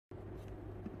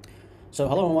So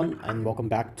hello everyone and welcome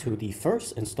back to the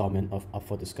first installment of Up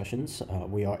for Discussions.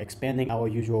 We are expanding our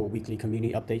usual weekly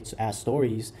community updates as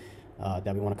stories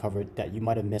that we want to cover that you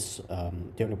might have missed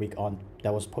during the week on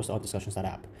that was posted on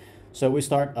Discusions.app. So we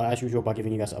start as usual by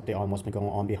giving you guys an update on what's been going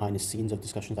on behind the scenes of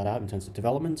Discusions.app in terms of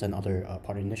developments and other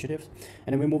party initiatives.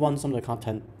 And then we move on to some of the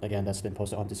content again that's been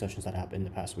posted on Discusions.app in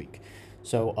the past week.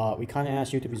 So we kind of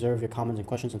ask you to reserve your comments and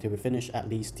questions until we finish at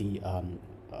least the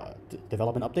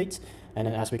development updates, and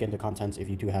then as we get into content, if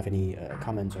you do have any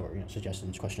comments or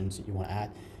suggestions, questions that you want to add,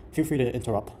 feel free to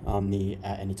interrupt me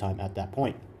at any time at that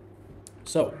point.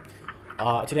 So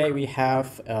today we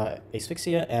have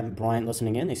Asphyxia and Brian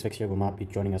listening in. Asphyxia will not be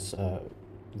joining us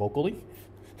vocally,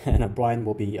 and Brian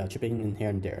will be chipping in here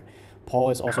and there. Paul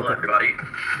is also... Hello, everybody.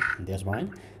 There's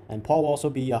Brian. And Paul will also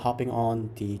be hopping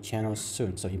on the channel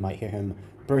soon, so you might hear him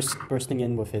bursting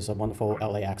in with his wonderful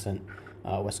LA accent,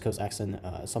 West Coast accent,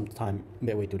 sometime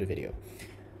midway through the video.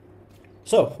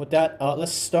 So with that,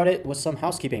 let's start it with some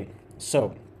housekeeping.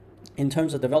 So in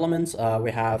terms of developments,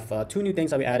 we have two new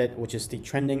things that we added, which is the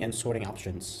trending and sorting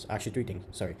options. Actually, three things,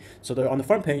 sorry. So on the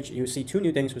front page, you see two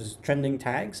new things, which is trending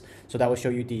tags. So that will show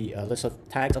you the list of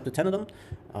tags, up to 10 of them.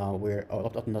 We're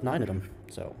up to 9 of them.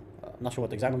 So not sure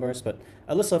what the exact number is, but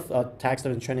a list of tags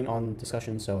that are trending on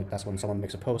discussion. So that's when someone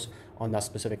makes a post on that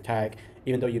specific tag,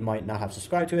 even though you might not have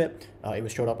subscribed to it, it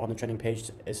was showed up on the trending page,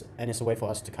 and it's a way for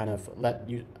us to kind of let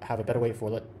you have a better way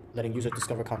for letting users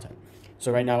discover content.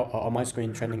 So right now on my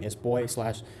screen, trending is boy /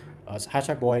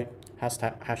 hashtag boy,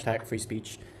 hashtag free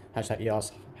speech, hashtag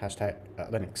EOS, hashtag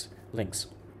links.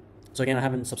 So again, I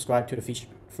haven't subscribed to the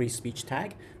free speech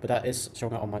tag, but that is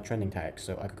showing up on my trending tag,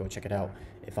 so I could go check it out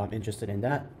if I'm interested in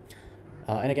that.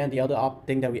 And again, the other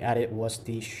thing that we added was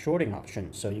the shorting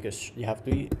option. So you have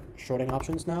 3 shorting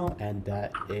options now, and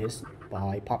that is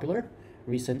by popular,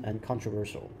 recent, and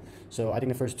controversial. So I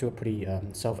think the first 2 are pretty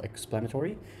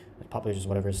self-explanatory. Popular is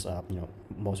whatever is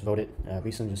most voted.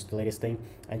 Recent is the latest thing,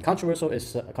 and controversial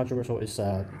is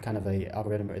kind of a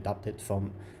algorithm adopted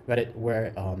from Reddit,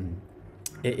 where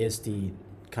it is the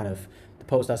kind of the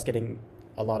post that's getting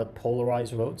a lot of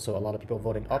polarized votes. So a lot of people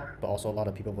voting up, but also a lot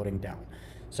of people voting down.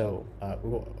 So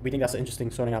we think that's an interesting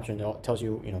sorting option. It tells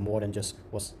you more than just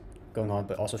what's going on,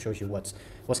 but also shows you what's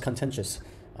contentious.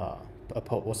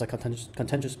 What's a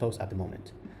contentious post at the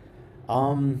moment.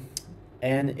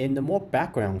 And in the more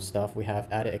background stuff, we have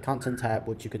added a content tab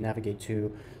which you can navigate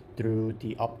to through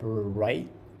the upper right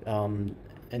in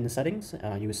the settings.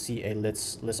 You will see a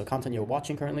list of content you're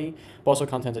watching currently, but also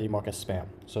content that you mark as spam.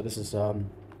 So this is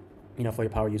for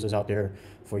your power users out there,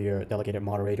 for your delegated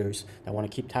moderators that want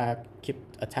to keep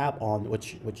a tab on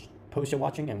which posts you're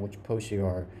watching and which posts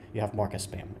you have marked as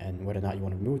spam, and whether or not you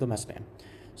want to remove them as spam.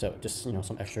 So just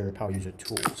some extra power user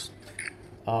tools.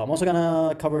 I'm also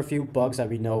gonna cover a few bugs that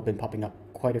we know have been popping up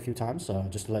quite a few times,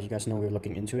 just to let you guys know we're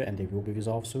looking into it, and they will be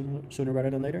resolved sooner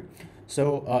rather than later.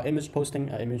 So image posting,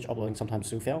 image uploading sometimes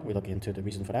do fail. We're looking into the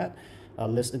reason for that.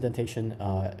 List indentation,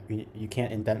 you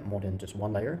can't indent more than just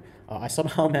 1 layer. I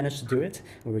somehow managed to do it.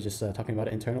 We were just talking about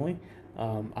it internally.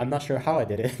 I'm not sure how I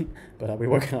did it, but we're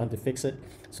working on to fix it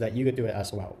so that you could do it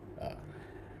as well.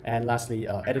 And lastly,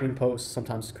 editing posts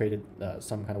sometimes created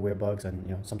some kind of weird bugs,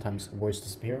 and sometimes words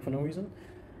disappear for no reason.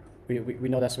 We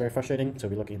know that's very frustrating, so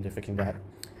we're looking into fixing that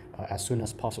as soon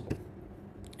as possible.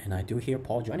 And I do hear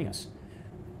Paul joining us.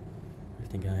 I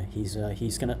think he's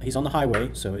on the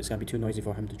highway, so it's gonna be too noisy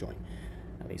for him to join.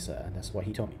 At least that's what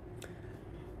he told me.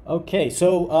 Okay,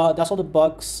 so that's all the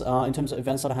bugs in terms of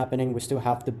events that are happening. We still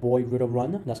have the Boid Riddle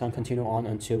Run that's going to continue on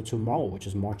until tomorrow, which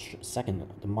is March 2nd,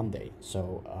 the Monday.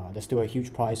 So there's still a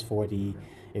huge prize for if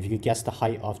you could guess the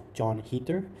height of John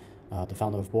Heather, the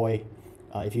founder of Boid.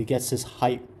 If you guess his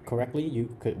height correctly,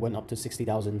 you could win up to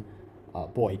 60,000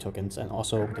 Boid tokens, and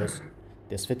also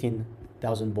there's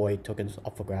 15,000 Boid tokens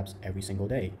up for grabs every single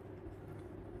day.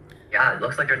 Yeah, it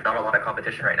looks like there's not a lot of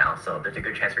competition right now, so there's a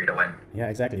good chance for you to win. Yeah,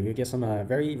 exactly. We get some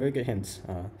very, very good hints.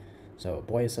 So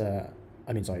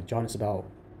John is about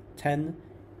 10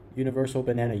 universal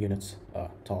banana units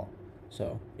tall.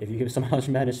 So if you somehow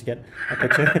manage to get a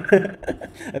picture,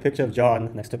 a picture of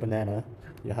John next to banana,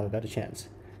 you'll have a better chance.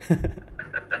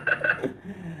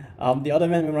 The other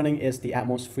event we're running is the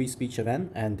ATMOS Free Speech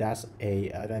event, and that's a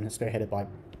event spearheaded by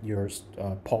yours,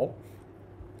 Paul,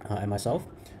 and myself.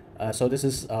 So this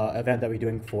is an event that we're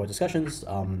doing for discussions,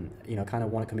 kind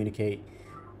of want to communicate,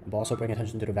 but also bring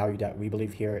attention to the value that we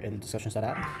believe here in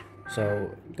Discusions.app. So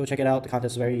go check it out. The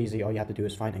content is very easy. All you have to do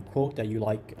is find a quote that you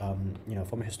like,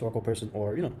 from a historical person,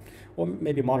 or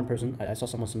maybe a modern person. I saw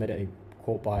someone submit a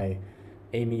quote by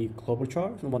Amy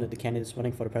Klobuchar, one of the candidates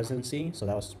running for the presidency, so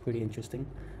that was pretty interesting.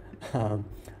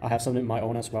 I have some of my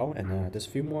own as well, and there's a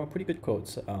few more pretty good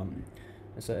quotes.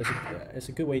 It's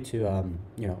a good way to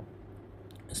you know,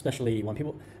 especially when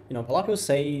people, you know, a lot of people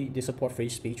say they support free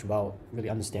speech without really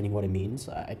understanding what it means.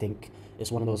 I think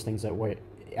it's one of those things that where it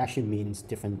actually means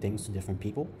different things to different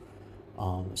people.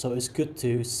 So it's good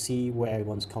to see where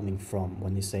everyone's coming from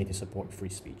when they say they support free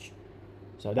speech.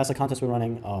 So that's a contest we're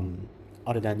running.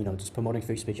 Other than, you know, just promoting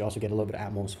free speech, you also get a little bit of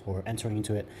atmos for entering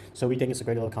into it. So we think it's a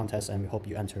great little contest, and we hope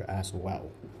you enter as well.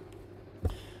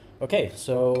 Okay,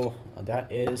 so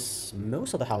that is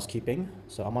most of the housekeeping.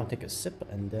 So I'm gonna take a sip,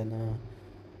 and then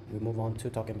we move on to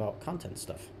talking about content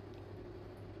stuff.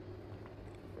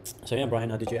 So yeah, Brian,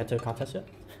 did you enter a contest yet?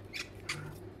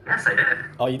 Yes, I did.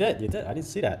 Oh, you did? You did? I didn't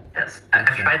see that. Yes, I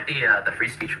tried the free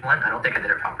speech one. I don't think I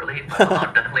did it properly, but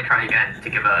I'll definitely try again to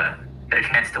get a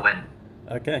chance to win.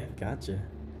 Okay, gotcha.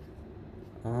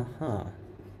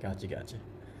 Gotcha.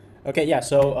 Okay, yeah,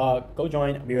 so go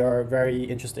join. We are very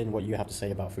interested in what you have to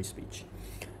say about free speech.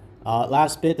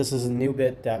 Last bit, this is a new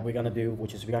bit that we're gonna do,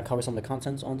 which is we're gonna cover some of the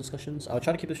contents on discussions. I'll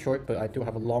try to keep it short, but I do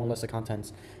have a long list of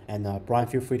contents. And Brian,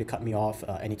 feel free to cut me off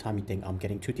anytime you think I'm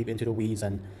getting too deep into the weeds,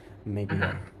 and maybe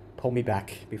pull me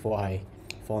back before I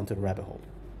fall into the rabbit hole.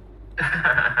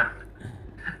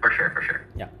 For sure.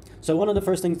 Yeah. So one of the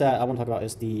first things that I want to talk about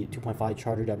is the 2.5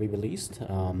 charter that we released.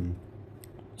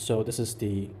 So this is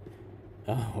the...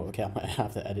 Oh, okay, I might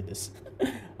have to edit this.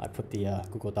 I put the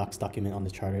Google Docs document on the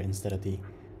charter instead of the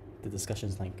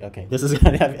discussions link. Okay, this is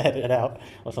going to have edited out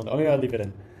or something. I'm going to leave it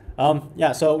in.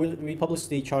 Yeah, so we published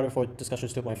the charter for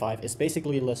Discussions 2.5. It's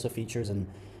basically a list of features and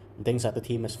things that the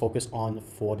team is focused on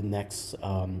for the next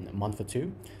month or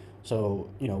two. So,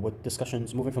 you know, with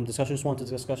discussions, moving from Discussions 1 to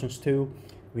Discussions 2,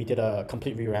 we did a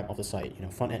complete revamp of the site, you know,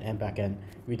 front end and back end.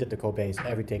 We did the code base,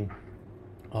 everything.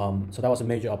 So that was a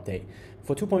major update.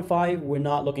 For 2.5, we're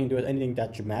not looking to do anything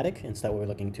that dramatic. Instead, what we're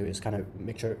looking to is kind of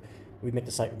make sure we make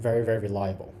the site very, very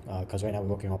reliable. Because right now we're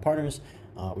working on partners.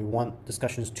 We want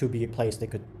discussions to be a place they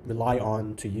could rely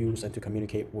on to use and to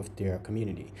communicate with their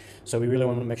community. So we really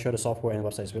want to make sure the software and the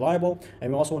website is reliable.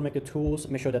 And we also want to make the tools,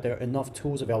 make sure that there are enough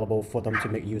tools available for them to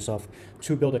make use of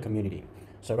to build a community.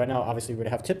 So right now, obviously, we already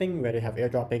have tipping, we already have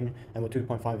airdropping, and with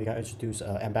 2.5, we got to introduce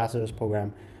ambassadors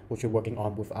program, which we're working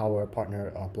on with our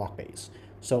partner Blockbase.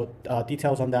 So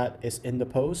details on that is in the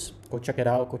post. Go check it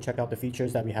out. Go check out the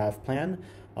features that we have planned.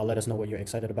 Let us know what you're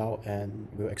excited about, and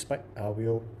we'll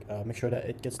make sure that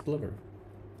it gets delivered.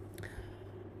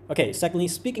 Okay, secondly,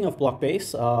 speaking of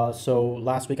Blockbase, so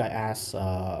last week I asked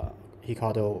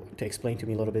Ricardo to explain to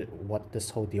me a little bit what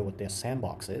this whole deal with their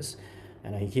sandbox is.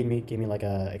 And he gave me like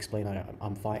a explain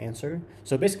I'm fine answer.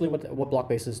 So basically what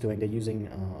Blockbase is doing, they're using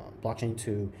blockchain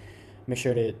to make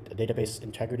sure that the database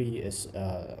integrity is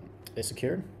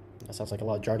secure. That sounds like a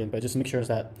lot of jargon, but just make sure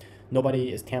that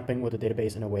nobody is tampering with the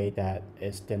database in a way that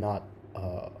they're not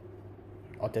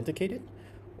authenticated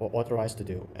or authorized to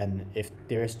do. And if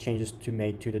there is changes to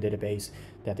made to the database,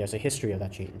 that there's a history of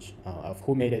that change, of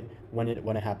who made it, when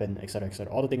it happened, et cetera,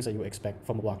 all the things that you expect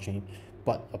from a blockchain,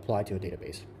 but apply to a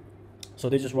database. So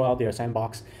they just roll out their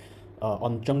sandbox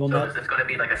on JungleNet. So is this going to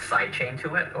be like a side chain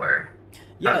to it, or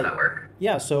how does that work?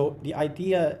 Yeah, so the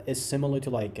idea is similar to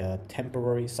like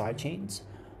temporary side chains.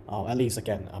 At least,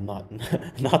 again, I'm not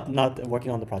not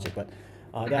working on the project, but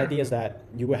the idea is that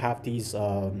you will have these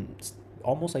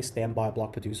almost like standby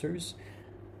block producers.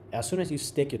 As soon as you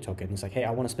stake your token, it's like, hey,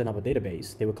 I want to spin up a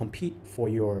database. They will compete for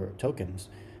your tokens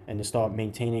and they start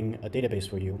maintaining a database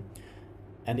for you.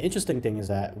 And the interesting thing is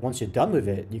that once you're done with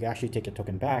it, you can actually take your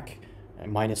token back,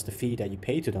 minus the fee that you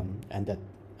pay to them, and that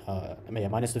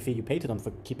minus the fee you pay to them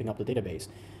for keeping up the database,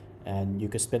 and you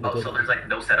could spend. So there's like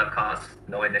no setup costs,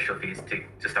 no initial fees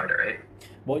to start it, right?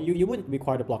 Well, you wouldn't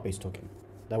require the block-based token.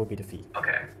 That would be the fee.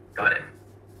 Okay, got it.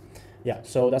 Yeah,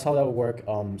 so that's how that would work.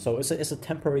 So it's a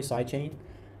temporary sidechain,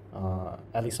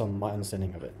 at least on my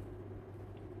understanding of it.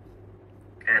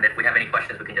 And if we have any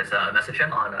questions, we can just message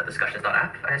him on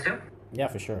Discusions.app, I assume. Yeah,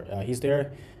 for sure. He's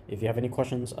there. If you have any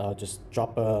questions, just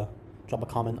drop a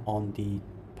comment on the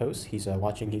post. He's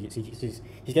watching. He's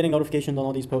getting notifications on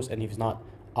all these posts, and if he's not,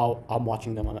 I'm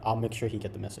watching them. I'll make sure he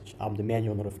get the message. I'm the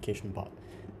manual notification bot.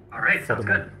 All right, sounds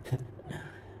good.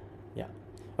 Yeah.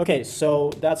 Okay,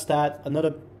 so that's that.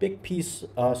 Another big piece.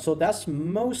 So that's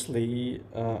mostly,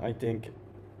 I think,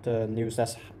 the news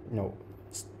that's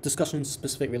discussion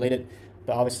specific related,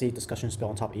 but obviously discussions go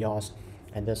on top of EOS.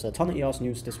 And there's a ton of EOS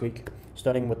news this week,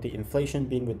 starting with the inflation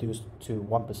being reduced to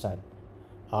 1%.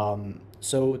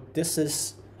 So this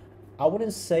is, I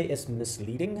wouldn't say it's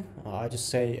misleading. I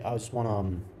just want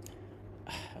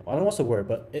to, I don't know what's the word,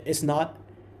 but it's not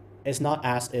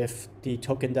as if the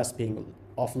token that's being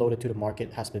offloaded to the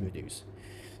market has been reduced.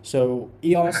 So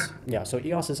EOS, yeah, so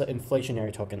EOS is an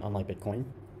inflationary token, unlike Bitcoin.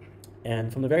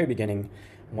 And from the very beginning,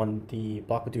 when the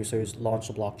block producers launched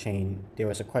the blockchain, there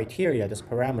was a criteria, this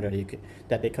parameter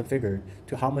that they configured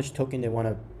to how much token they want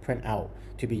to print out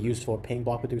to be used for paying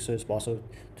block producers, but also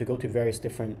to go to various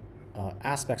different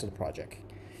aspects of the project.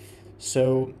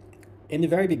 So in the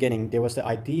very beginning, there was the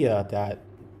idea that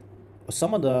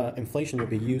some of the inflation would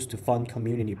be used to fund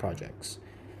community projects.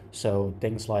 So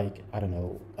things like, I don't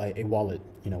know, a wallet,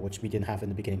 which we didn't have in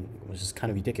the beginning, which is kind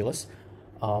of ridiculous.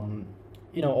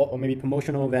 Or maybe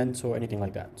promotional events or anything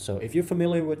like that. So if you're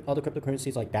familiar with other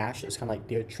cryptocurrencies like Dash, it's kind of like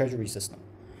their treasury system.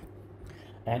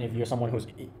 And if you're someone who's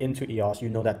into EOS, you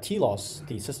know that TLOS,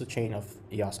 the sister chain of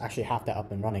EOS, actually have that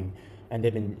up and running, and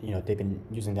they've been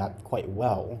using that quite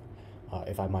well,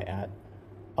 if I might add.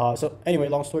 So anyway,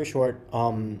 long story short,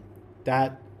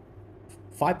 that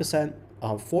 5%,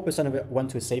 4% of it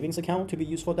went to a savings account to be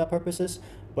used for that purposes,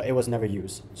 but it was never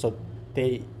used. So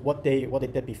what they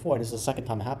did before, and this is the second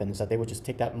time it happened, is that they would just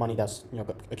take that money that's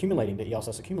accumulating, the EOS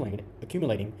that's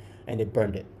accumulating, and they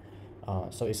burned it.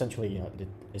 So essentially,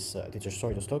 they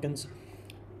destroyed those tokens.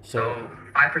 So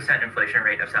 5% inflation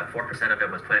rate, except 4% of it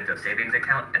was put into a savings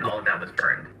account, and all of that was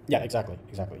burned. Yeah, exactly.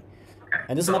 Okay.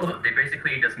 And this so is not they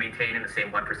basically just maintain the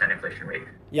same 1% inflation rate.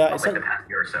 Yeah, it's like the past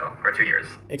year or so, or 2 years.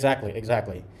 Exactly.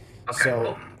 Okay,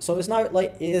 So so it's not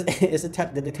like did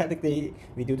they technically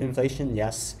reduce inflation?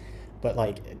 Yes, but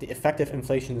like the effective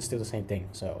inflation is still the same thing.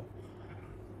 So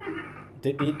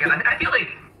I feel like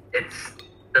it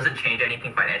doesn't change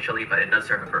anything financially, but it does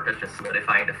serve a purpose, just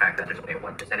solidifying the fact that there's only a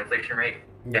 1% inflation rate.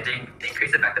 Yeah. If they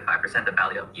increase it back to 5%, the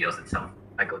value of EOS itself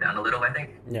might go down a little, I think.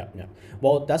 Yeah.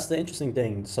 Well, that's the interesting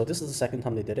thing. So this is the second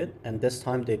time they did it, and this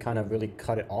time they kind of really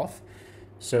cut it off.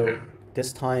 So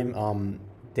this time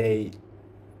they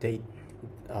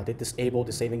disabled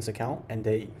the savings account, and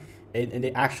they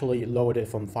actually lowered it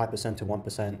from 5% to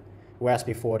 1%, whereas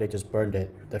before they just burned it,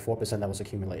 the 4% that was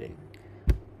accumulating.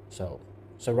 So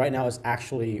right now it's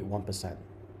actually 1%,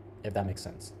 if that makes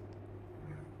sense.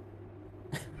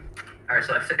 All right,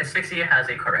 so asphyxia has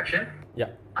a correction.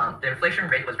 Yeah. The inflation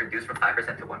rate was reduced from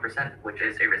 5% to 1%, which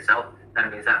is a result.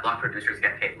 That means that block producers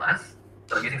get paid less.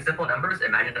 So using simple numbers,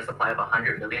 imagine a supply of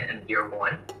 100 million in year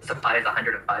 1. The supply is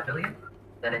 105 million.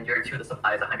 Then in year 2, the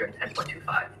supply is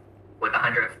 110.25, with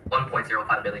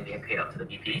 1.05 million being paid up to the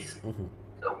BPs.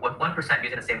 So with 1%,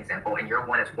 using the same example, in year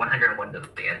 1 it's 101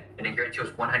 million, and in year 2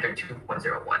 it's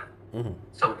 102.01.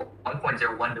 So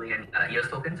 1.01 million EOS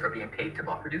tokens are being paid to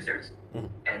block producers.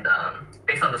 And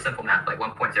based on the simple math, like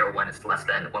 1.01 is less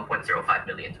than 1.05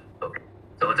 million tokens.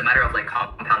 So it's a matter of like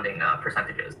compounding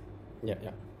percentages.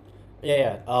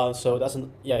 So that's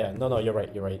no, you're right.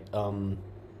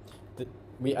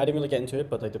 I didn't really get into it,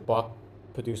 but like the block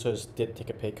producers did take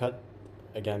a pay cut,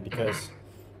 again, because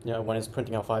when it's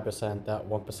printing out 5%, that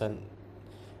 1%.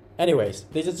 Anyways,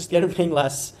 they just get paying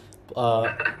less.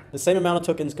 The same amount of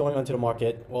tokens going onto the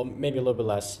market, well, maybe a little bit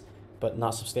less, but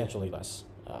not substantially less.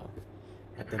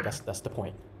 I think that's the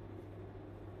point.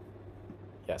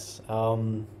 Yes.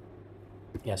 So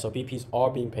BPs are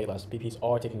being paid less. BPs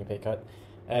are taking a pay cut,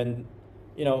 and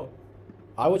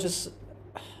I would just,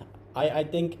 I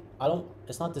think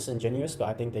it's not disingenuous, but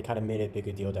I think they kind of made it a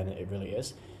bigger deal than it really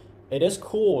is. It is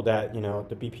cool that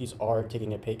the BPs are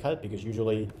taking a pay cut, because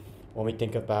usually when we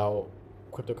think about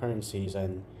cryptocurrencies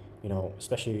and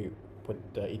especially with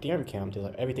the Ethereum camp,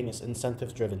 like everything is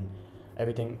incentive driven.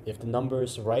 Everything, if the number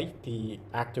is right, the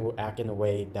actor will act in a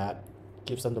way that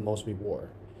gives them the most reward.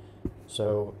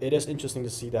 So it is interesting to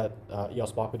see that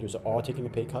EOS block producers are taking a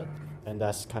pay cut, and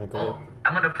that's kind of good. Well,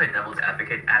 I'm going to play devil's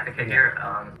advocate here.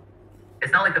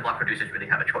 It's not like the block producers really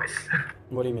have a choice.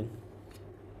 What do you mean?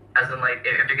 As in, like,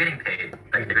 if they're getting paid,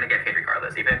 like, they're going to get paid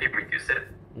regardless. Even if they reduce it,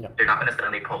 they're not going to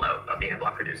suddenly pull out of being a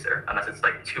block producer unless it's,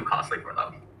 like, too costly for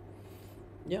them.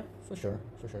 Yeah, for sure.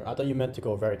 I thought you meant to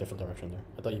go a very different direction there.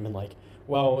 I thought you meant like,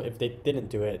 well, if they didn't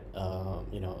do it,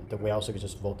 the whales could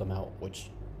just vote them out,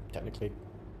 which technically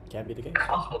can be the case. It's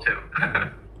possible too.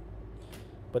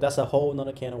 But that's a whole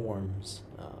nother can of worms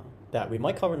that we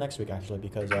might cover next week, actually,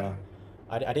 because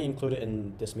I didn't include it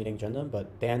in this meeting agenda,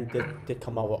 but Dan did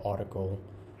come out with an article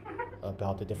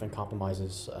about the different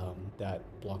compromises that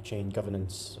blockchain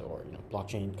governance or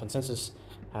blockchain consensus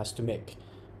has to make.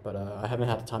 But I haven't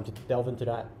had the time to delve into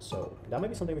that, so that might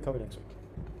be something we cover next week.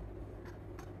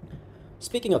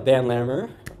 Speaking of Dan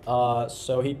Larimer,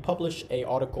 so he published an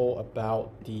article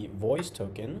about the Voice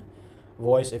token.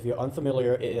 Voice, if you're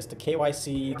unfamiliar, it is the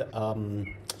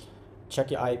KYC, check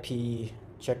your IP,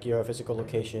 check your physical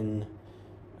location,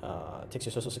 takes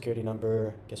your social security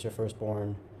number, gets your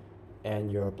firstborn,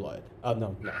 and your blood.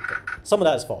 No, some of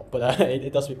that is false, but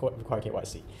it does require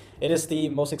KYC. It is the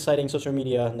most exciting social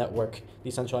media network,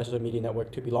 decentralized social media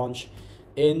network to be launched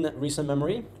in recent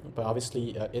memory, but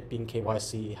obviously it being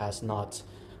KYC has not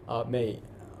made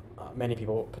many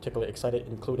people particularly excited,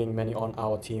 including many on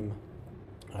our team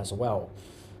as well.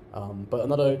 But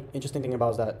another interesting thing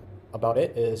about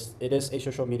it is a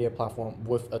social media platform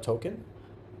with a token,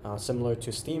 similar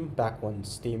to Steam, back when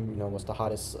Steam was the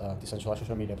hottest decentralized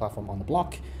social media platform on the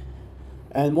block.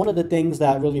 And one of the things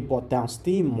that really brought down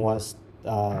Steam was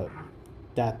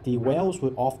that the whales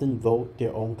would often vote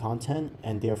their own content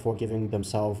and therefore giving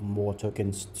themselves more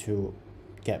tokens to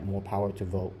get more power to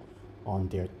vote on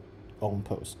their own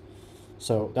posts.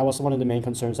 So that was one of the main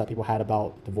concerns that people had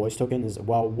about the voice token is,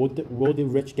 well, will the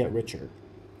rich get richer?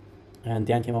 And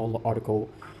Dan came out with an article,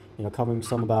 covering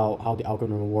some about how the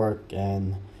algorithm will work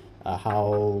and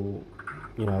how,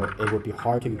 it would be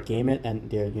hard to game it,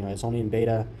 and it's only in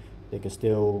beta. They could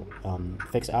still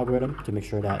fix the algorithm to make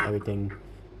sure that everything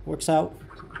works out.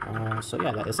 So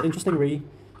yeah, it's an interesting read,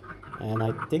 and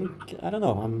I don't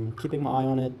know, I'm keeping my eye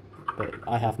on it, but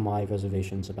I have my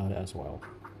reservations about it as well.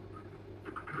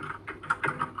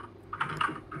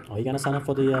 Are you gonna sign up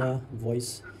for the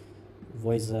voice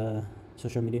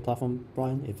social media platform,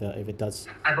 Brian? If it does.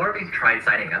 I've already tried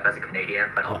signing up as a Canadian,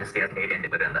 but obviously as a Canadian, they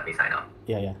wouldn't let me sign up.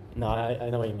 Yeah. No, I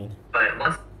know what you mean. But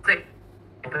once they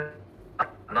open,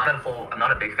 I'm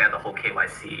not a big fan of the whole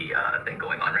KYC thing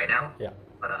going on right now. Yeah.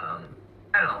 But I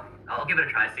don't know. I'll give it a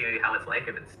try, see how it's like.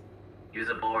 If it's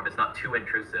usable or if it's not too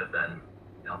intrusive, then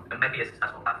it might be a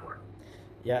successful platform.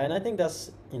 Yeah, and I think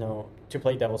that's to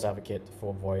play devil's advocate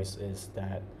for voice is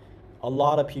that a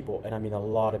lot of people, and I mean a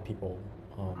lot of people,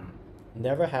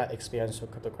 never had experience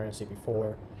with cryptocurrency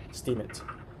before Steemit.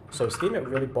 So Steemit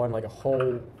really brought in like a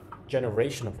whole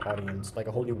generation of audience, like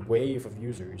a whole new wave of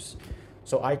users.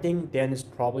 So I think Dan is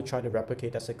probably trying to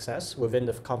replicate that success within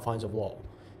the confines of law,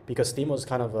 because Steam was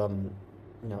kind of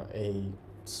a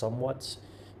somewhat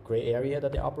gray area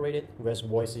that they operated, whereas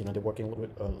voice, they're working with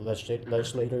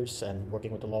legislators and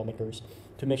working with the lawmakers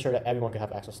to make sure that everyone can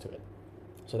have access to it.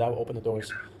 So that will open the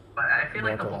doors. But I feel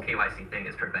like the whole KYC thing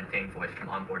is preventing voice from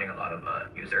onboarding a lot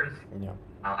of users. Yeah.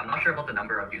 I'm not sure about the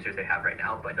number of users they have right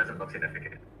now, but it doesn't look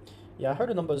significant. Yeah, I heard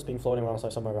the numbers being floating around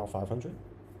somewhere around 500.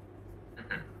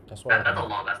 Mm-hmm. That's why. That's a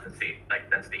lot less than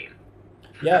Steam.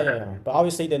 Yeah. But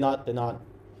obviously they're not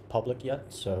public yet,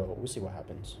 so we'll see what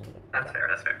happens. That's fair.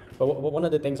 But one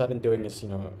of the things I've been doing is,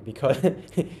 because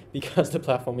because the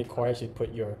platform requires you to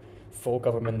put your full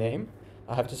government name,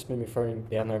 I have just been referring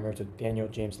Dan Larimer to Daniel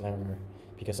James Larimer,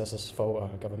 because that's his full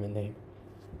government name.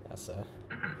 That's a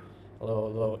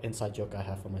little inside joke I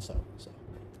have for myself. So,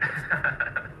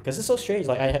 because it's so strange.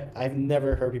 Like I've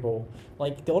never heard people,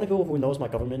 like the only people who knows my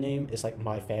government name is like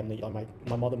my family, like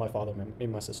my mother, my father, maybe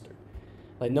my sister.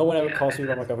 Like no one ever calls me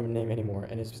by my government name anymore,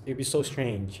 and it'd be so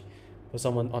strange for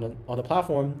someone on a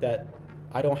platform that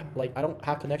I don't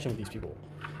have connection with these people.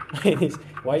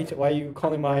 Why are you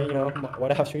calling my why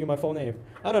do I have to show you my full name?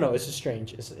 I don't know. It's just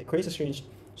strange. It creates a strange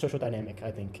social dynamic,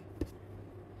 I think.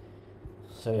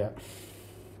 So yeah.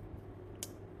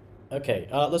 Okay,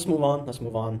 let's move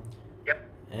on. Yep.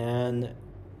 And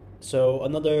so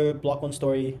another Block.One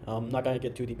story. I'm not gonna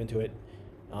get too deep into it.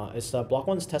 It's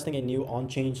Block.One's testing a new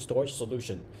on-chain storage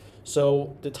solution.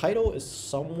 So the title is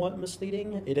somewhat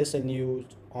misleading. It is a new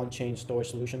on-chain storage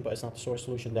solution, but it's not the storage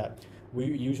solution that we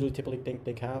usually typically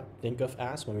think of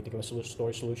as when we think of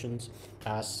storage solutions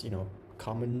as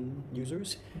common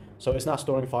users. So it's not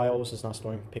storing files, it's not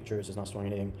storing pictures, it's not storing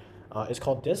anything. It's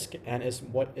called disk, and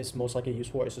what it's most likely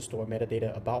used for is to store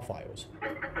metadata about files.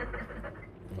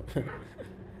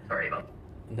 Sorry about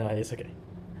that. No, it's okay.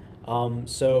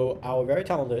 So our very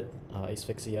talented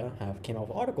Asphyxia came out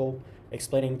with an article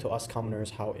explaining to us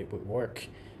commoners how it would work.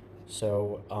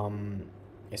 So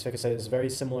Asphyxia is very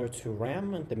similar to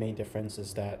RAM. The main difference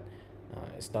is that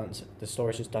the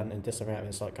storage is done in disk, and RAM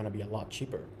is going to be a lot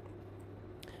cheaper.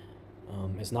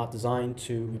 It's not designed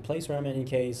to replace RAM in any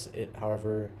case.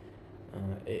 However,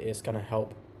 it is going to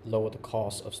help lower the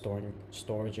cost of storing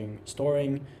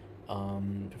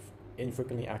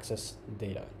infrequently accessed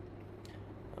data.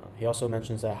 He also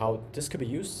mentions that how this could be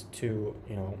used to,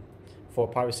 for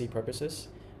privacy purposes.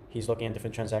 He's looking at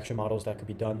different transaction models that could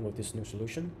be done with this new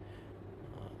solution.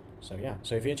 So yeah,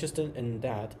 so if you're interested in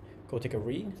that, go take a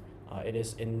read. It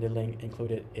is in the link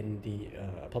included in the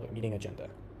public meeting agenda.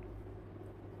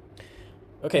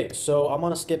 Okay, so I'm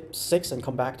gonna skip 6 and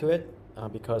come back to it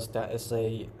because that's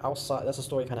a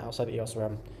story kind of outside the EOS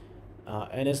realm,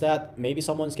 and is that maybe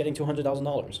someone's getting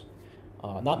 $200,000.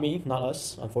 Not me, not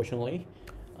us, unfortunately.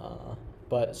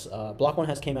 but Block.One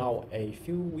has came out a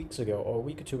few weeks ago or a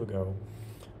week or two ago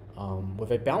with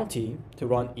a bounty to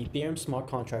run Ethereum smart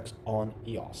contracts on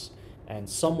EOS, and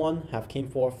someone have came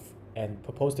forth and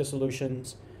proposed their solution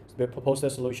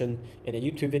in a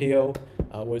YouTube video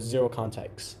with zero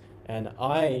context, and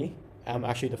I am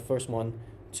actually the first one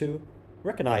to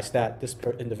recognize that this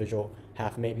individual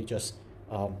have maybe just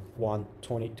won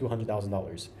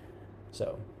 $200,000.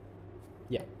 So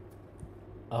yeah,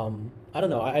 I don't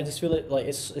know, I just feel it like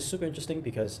it's super interesting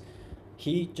because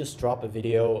he just dropped a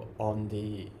video on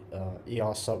the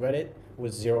EOS subreddit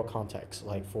with zero context,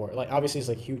 like obviously it's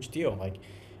a huge deal, like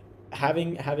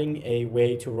having a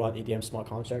way to run Ethereum smart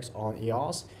contracts on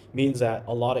EOS means that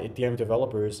a lot of Ethereum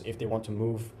developers, if they want to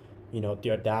move,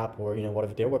 their dApp or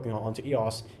whatever they're working on onto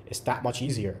EOS, it's that much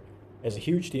easier. It's a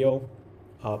huge deal.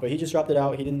 But he just dropped it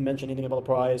out. He didn't mention anything about the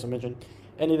price or mention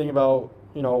anything about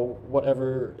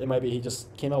whatever it might be. He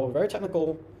just came out with a very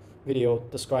technical video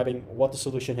describing what the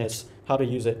solution is, how to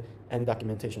use it, and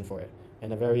documentation for it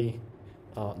in a very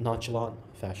nonchalant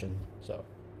fashion. So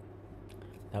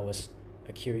that was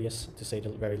curious, to say the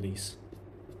very least.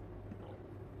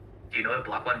 Do you know if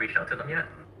Block.One reached out to them yet?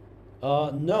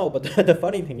 No, but the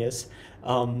funny thing is,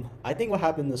 I think what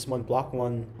happened is when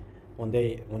Block.One, when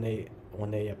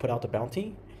they put out the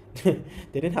bounty, they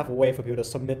didn't have a way for people to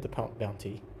submit the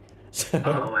bounty. So,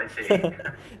 oh, I see.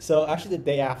 So actually the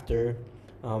day after,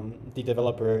 the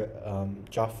developer,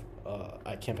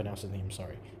 I can't pronounce his name,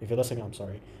 sorry. If you're listening, I'm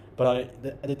sorry. But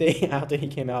the day after he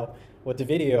came out with the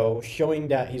video showing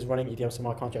that he's running Ethereum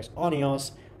smart contracts on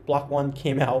EOS, Block.One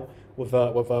came out with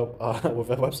a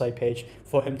website page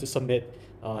for him to submit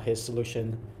his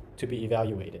solution to be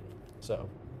evaluated. So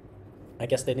I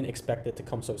guess they didn't expect it to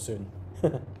come so soon.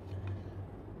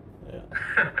 Yeah.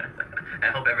 I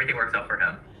hope everything works out for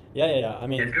him. Yeah. I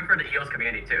mean, it's good for the EOS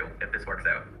community too if this works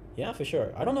out. Yeah, for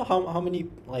sure. I don't know how many,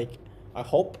 like, I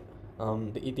hope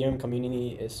the Ethereum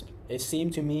community is. It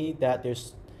seemed to me that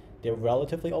they're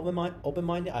relatively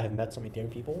open-minded. I have met some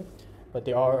Ethereum people, but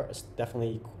there are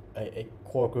definitely a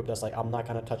core group that's like, I'm not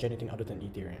gonna touch anything other than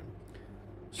Ethereum.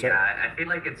 So, yeah, I feel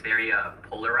like it's very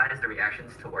polarized, the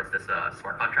reactions towards this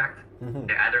smart contract.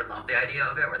 They either love the idea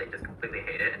of it or they just completely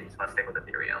hate it and they just want to stick with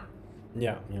Ethereum.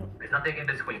 Yeah. There's nothing in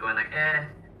between going like, eh.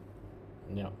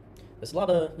 Yeah. There's a lot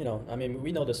of, I mean,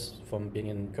 we know this from being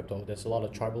in crypto. There's a lot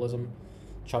of tribalistic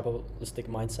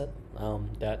mindset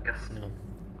that, yes.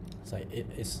 It's like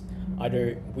it's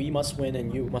either we must win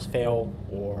and you must fail,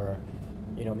 or,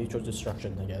 mutual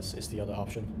destruction, I guess, is the other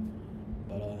option.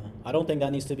 But I don't think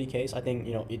that needs to be the case. I think,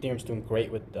 Ethereum's doing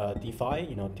great with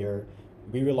DeFi.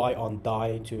 We rely on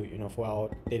DAI to, for our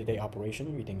day-to-day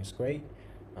operation. We think it's great.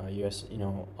 US,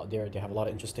 they have a lot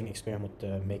of interesting experiment with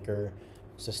the maker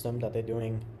system that they're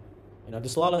doing.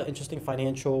 There's a lot of interesting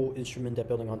financial instrument they're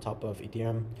building on top of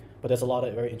Ethereum, but there's a lot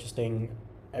of very interesting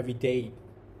everyday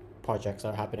projects that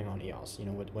are happening on EOS.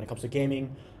 When it comes to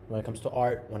gaming, when it comes to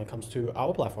art, when it comes to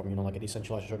our platform, like a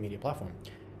decentralized social media platform,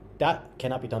 that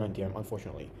cannot be done on Ethereum,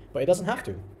 unfortunately. But it doesn't have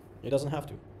to.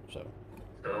 So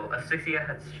Asphyxia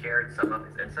has shared some of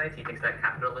his insights. He thinks that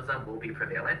capitalism will be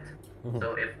prevalent.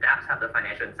 So if dApps have the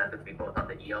financial incentive to be both on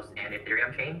the EOS and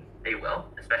Ethereum chain, they will,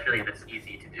 especially if it's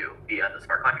easy to do via the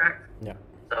smart contract. Yeah.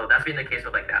 So that's been the case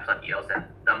with like dApps on EOS and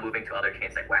them moving to other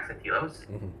chains like Wax and Telos.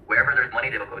 Wherever there's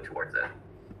money, they will go towards it.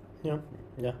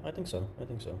 Yeah, I think so.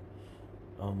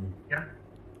 Yeah.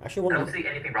 Actually, I don't see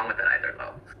anything wrong with that either,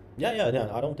 though. Yeah.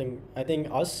 I think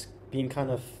us being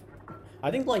I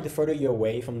think like the further you're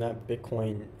away from that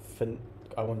Bitcoin,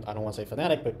 I don't want to say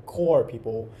fanatic, but core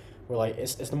people, were like,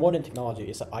 it's the more than technology,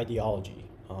 it's an ideology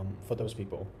for those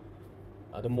people.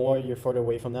 The more you're further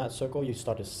away from that circle, you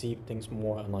start to see things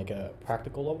more on like a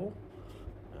practical level.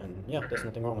 And yeah, there's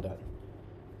nothing wrong with that.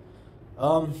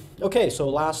 Okay, so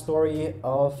last story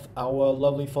of our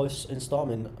lovely first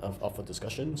installment of the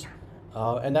discussions.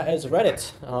 And that is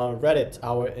Reddit. Reddit,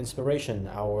 our inspiration,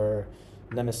 our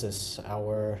nemesis,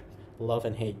 our love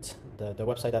and hate, the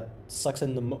website that sucks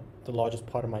in the largest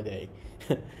part of my day.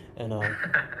 And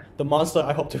the monster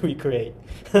I hope to recreate.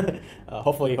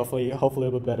 Hopefully a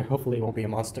little bit better. Hopefully it won't be a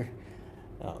monster.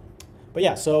 But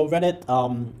yeah, so Reddit,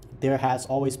 there has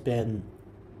always been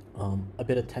a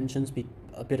bit of tension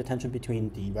between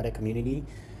the Reddit community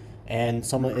and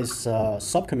some of its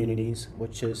sub-communities,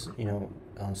 which is,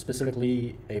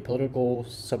 specifically a political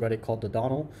subreddit called the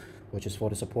Donald, which is for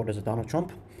the supporters of Donald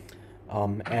Trump.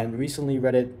 And recently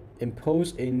Reddit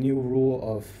imposed a new rule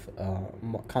of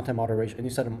content moderation, a new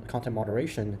set of content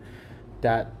moderation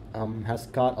that has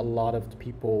got a lot of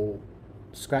people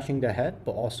scratching their head,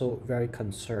 but also very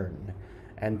concerned.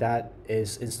 And that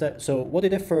is so what they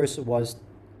did first was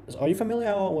are you familiar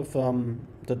at all with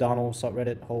the Donald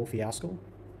subreddit whole fiasco,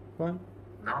 Ryan?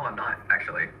 No, I'm not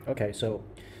actually. Okay, so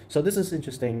this is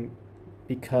interesting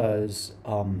because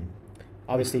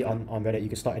obviously on Reddit you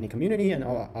can start any community, and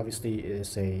obviously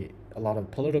is a lot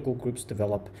of political groups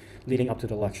develop leading up to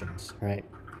the elections, right?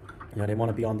 You know, they want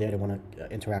to be on there, they want to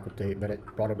interact with the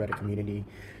broader Reddit community,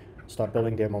 start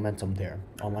building their momentum there,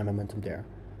 online momentum there.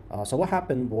 So what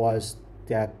happened was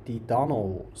that the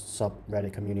Donald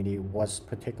subreddit community was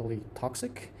particularly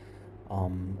toxic.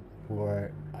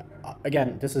 Where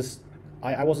again, this is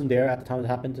I wasn't there at the time it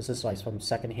happened. This is like from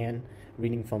secondhand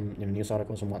reading from news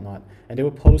articles and whatnot, and they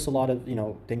would post a lot of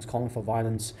things calling for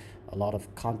violence, a lot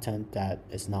of content that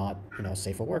is not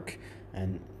safe for work,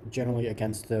 and generally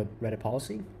against the Reddit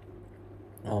policy.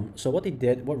 So what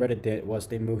Reddit did was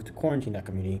they moved to quarantine that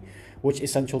community, which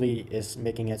essentially is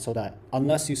making it so that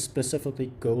unless you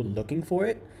specifically go looking for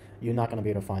it, you're not going to be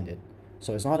able to find it.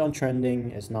 So it's not on trending.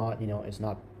 It's not it's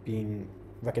not being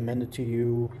recommended to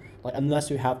you. Like unless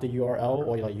you have the URL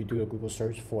or like you do a Google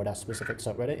search for that specific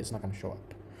subreddit, it's not going to show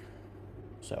up.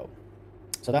 So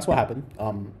that's what happened.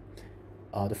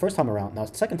 The first time around. Now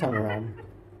the second time around,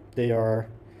 they are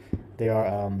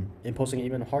imposing an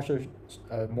even harsher,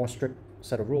 more strict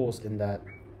set of rules in that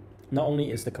not only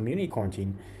is the community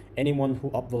quarantine, anyone who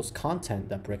upvotes content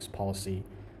that breaks policy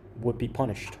would be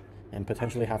punished and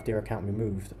potentially have their account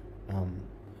removed.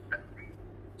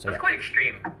 So it's quite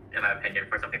extreme, in my opinion,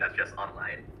 for something that's just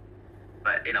online.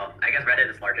 But I guess Reddit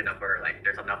is large enough where like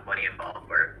there's enough money involved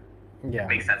where it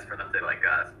makes sense for them to like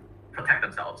protect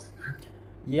themselves.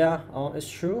 Yeah, it's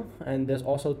true, and there's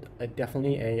also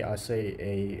definitely I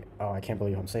can't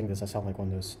believe I'm saying this. I sound like one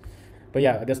of those. But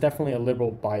yeah, there's definitely a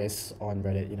liberal bias on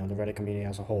Reddit. The Reddit community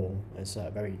as a whole is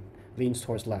very leans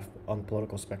towards left on the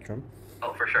political spectrum.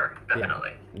 Oh, for sure,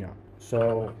 definitely. Yeah.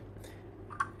 So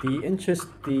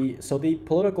the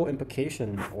political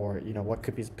implication, or what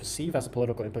could be perceived as a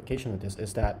political implication of this,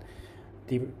 is that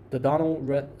the Donald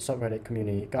subreddit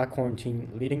community got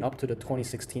quarantined leading up to the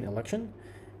 2016 election,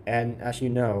 and as you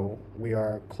know, we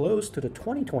are close to the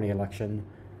 2020 election,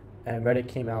 and Reddit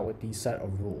came out with these set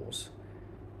of rules.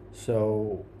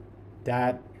 So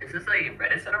that is this a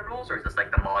Reddit set of rules, or is this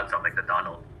like the mods of like the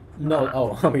Donald?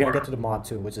 No, we gotta get to the mod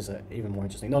too, which is even more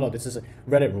interesting. No, this is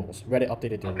Reddit rules. Reddit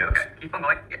updated their rules. Okay, keep on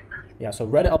going. Yeah, so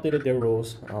Reddit updated their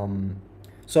rules.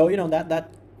 So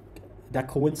that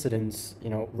coincidence,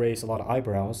 raised a lot of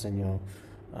eyebrows, and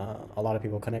a lot of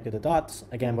people connected the dots.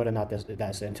 Again, whether or not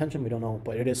that's the intention, we don't know,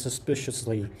 but it is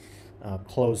suspiciously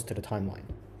close to the timeline.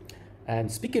 And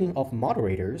speaking of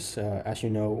moderators, as you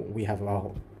know, we have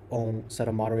our own set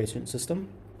of moderation system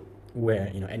where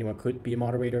anyone could be a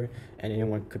moderator and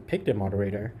anyone could pick their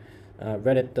moderator.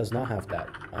 Reddit does not have that.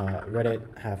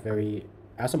 Reddit have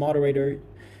as a moderator,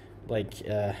 like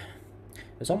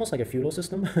it's almost like a feudal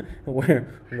system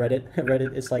where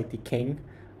Reddit is like the king,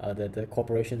 the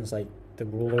corporation is like the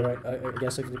ruler, I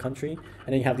guess, of the country,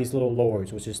 and then you have these little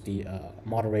lords, which is the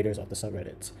moderators of the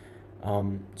subreddits.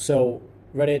 So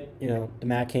Reddit, the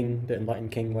Mad King, the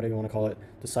Enlightened King, whatever you want to call it,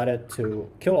 decided to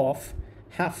kill off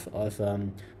half of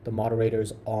the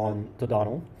moderators on the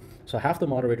Donald. So half the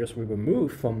moderators were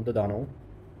removed from the Donald,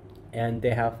 and they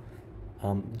have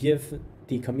give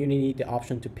the community the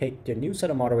option to pick their new set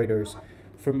of moderators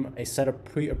from a set of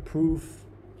pre-approved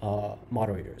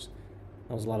moderators.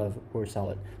 That was a lot of word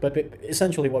salad. But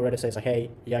essentially what Reddit says, like, hey,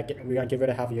 yeah, we're going to get rid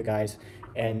of half of you guys,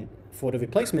 and for the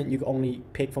replacement, you can only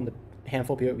pick from the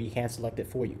handful of people we hand selected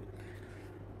for you.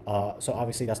 So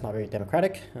obviously that's not very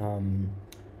democratic.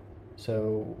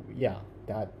 So yeah,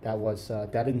 that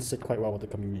didn't sit quite well with the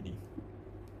community.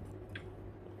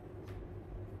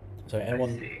 So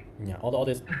everyone, all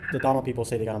this, the Donald people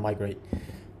say they're gonna migrate.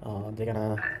 They're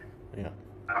gonna,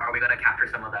 Are we gonna capture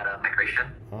some of that migration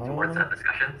towards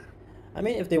discussions? I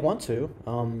mean, if they want to.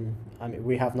 I mean,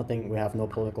 we have nothing. We have no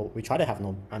political. We try to have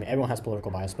no. I mean, everyone has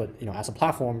political bias, but as a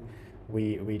platform,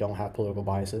 we don't have political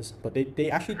biases. But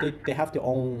they actually have their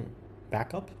own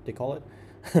backup. They call it.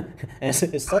 And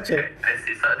it's such a. I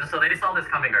see. So they saw this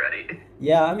coming already.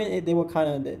 Yeah, I mean, they were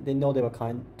kind of. They know they were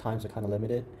times are kind of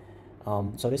limited.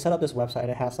 So they set up this website.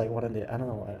 It has like one of the. I don't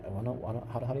know.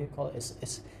 How do you call it?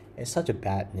 It's such a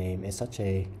bad name. It's such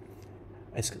a.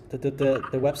 It's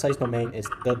the website's domain is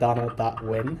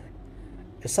thedonald.win.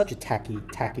 It's such a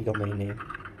tacky domain name.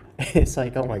 It's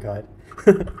like, oh my god.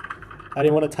 I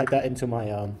didn't want to type that into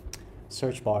my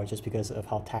search bar just because of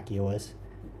how tacky it was.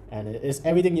 And it's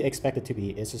everything you expect it to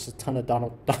be. It's just a ton of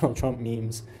Donald Trump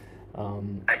memes.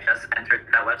 I just entered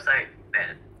that website,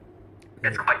 and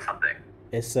it's quite something.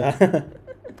 It's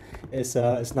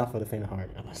it's not for the faint of heart.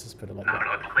 Let's just put it like that.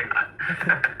 No, definitely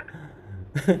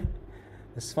not.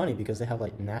 It's funny because they have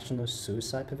like National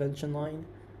Suicide Prevention Line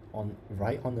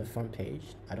right on the front page.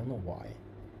 I don't know why.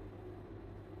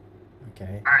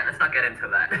 Okay. All right, let's not get into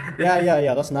that.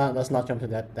 Yeah. Let's not jump to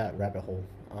that rabbit hole.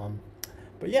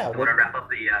 But yeah, Want to wrap up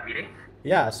the meeting?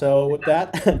 yeah. So with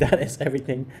that, that is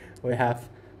everything we have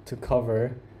to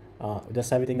cover.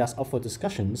 That's everything that's up for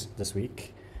discussions this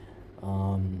week.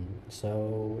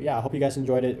 So yeah, I hope you guys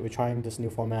enjoyed it. We're trying this new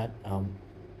format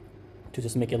to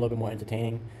just make it a little bit more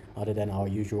entertaining, other than our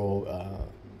usual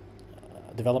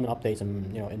development updates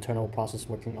and internal process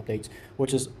working updates,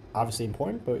 which is obviously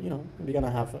important. But we're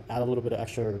gonna add a little bit of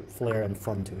extra flair and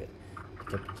fun to it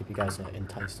to keep you guys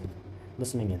enticed and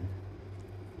listening in.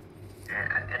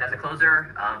 And as a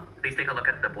closer, please take a look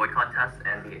at the Boid contest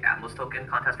and the ATMOS token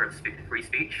contest for free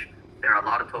speech. There are a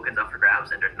lot of tokens up for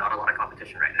grabs, and there's not a lot of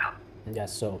competition right now.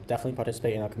 Yes, so definitely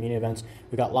participate in our community events.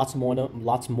 We got lots more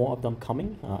of them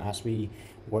coming as we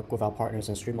work with our partners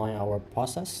and streamline our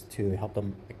process to help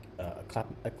them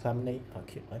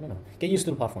get used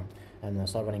to the platform and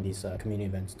start running these community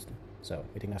events. So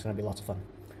we think that's going to be lots of fun.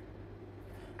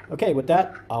 Okay, with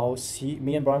that,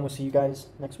 me and Brian will see you guys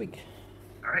next week.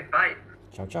 All right, bye.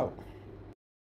 Ciao, ciao.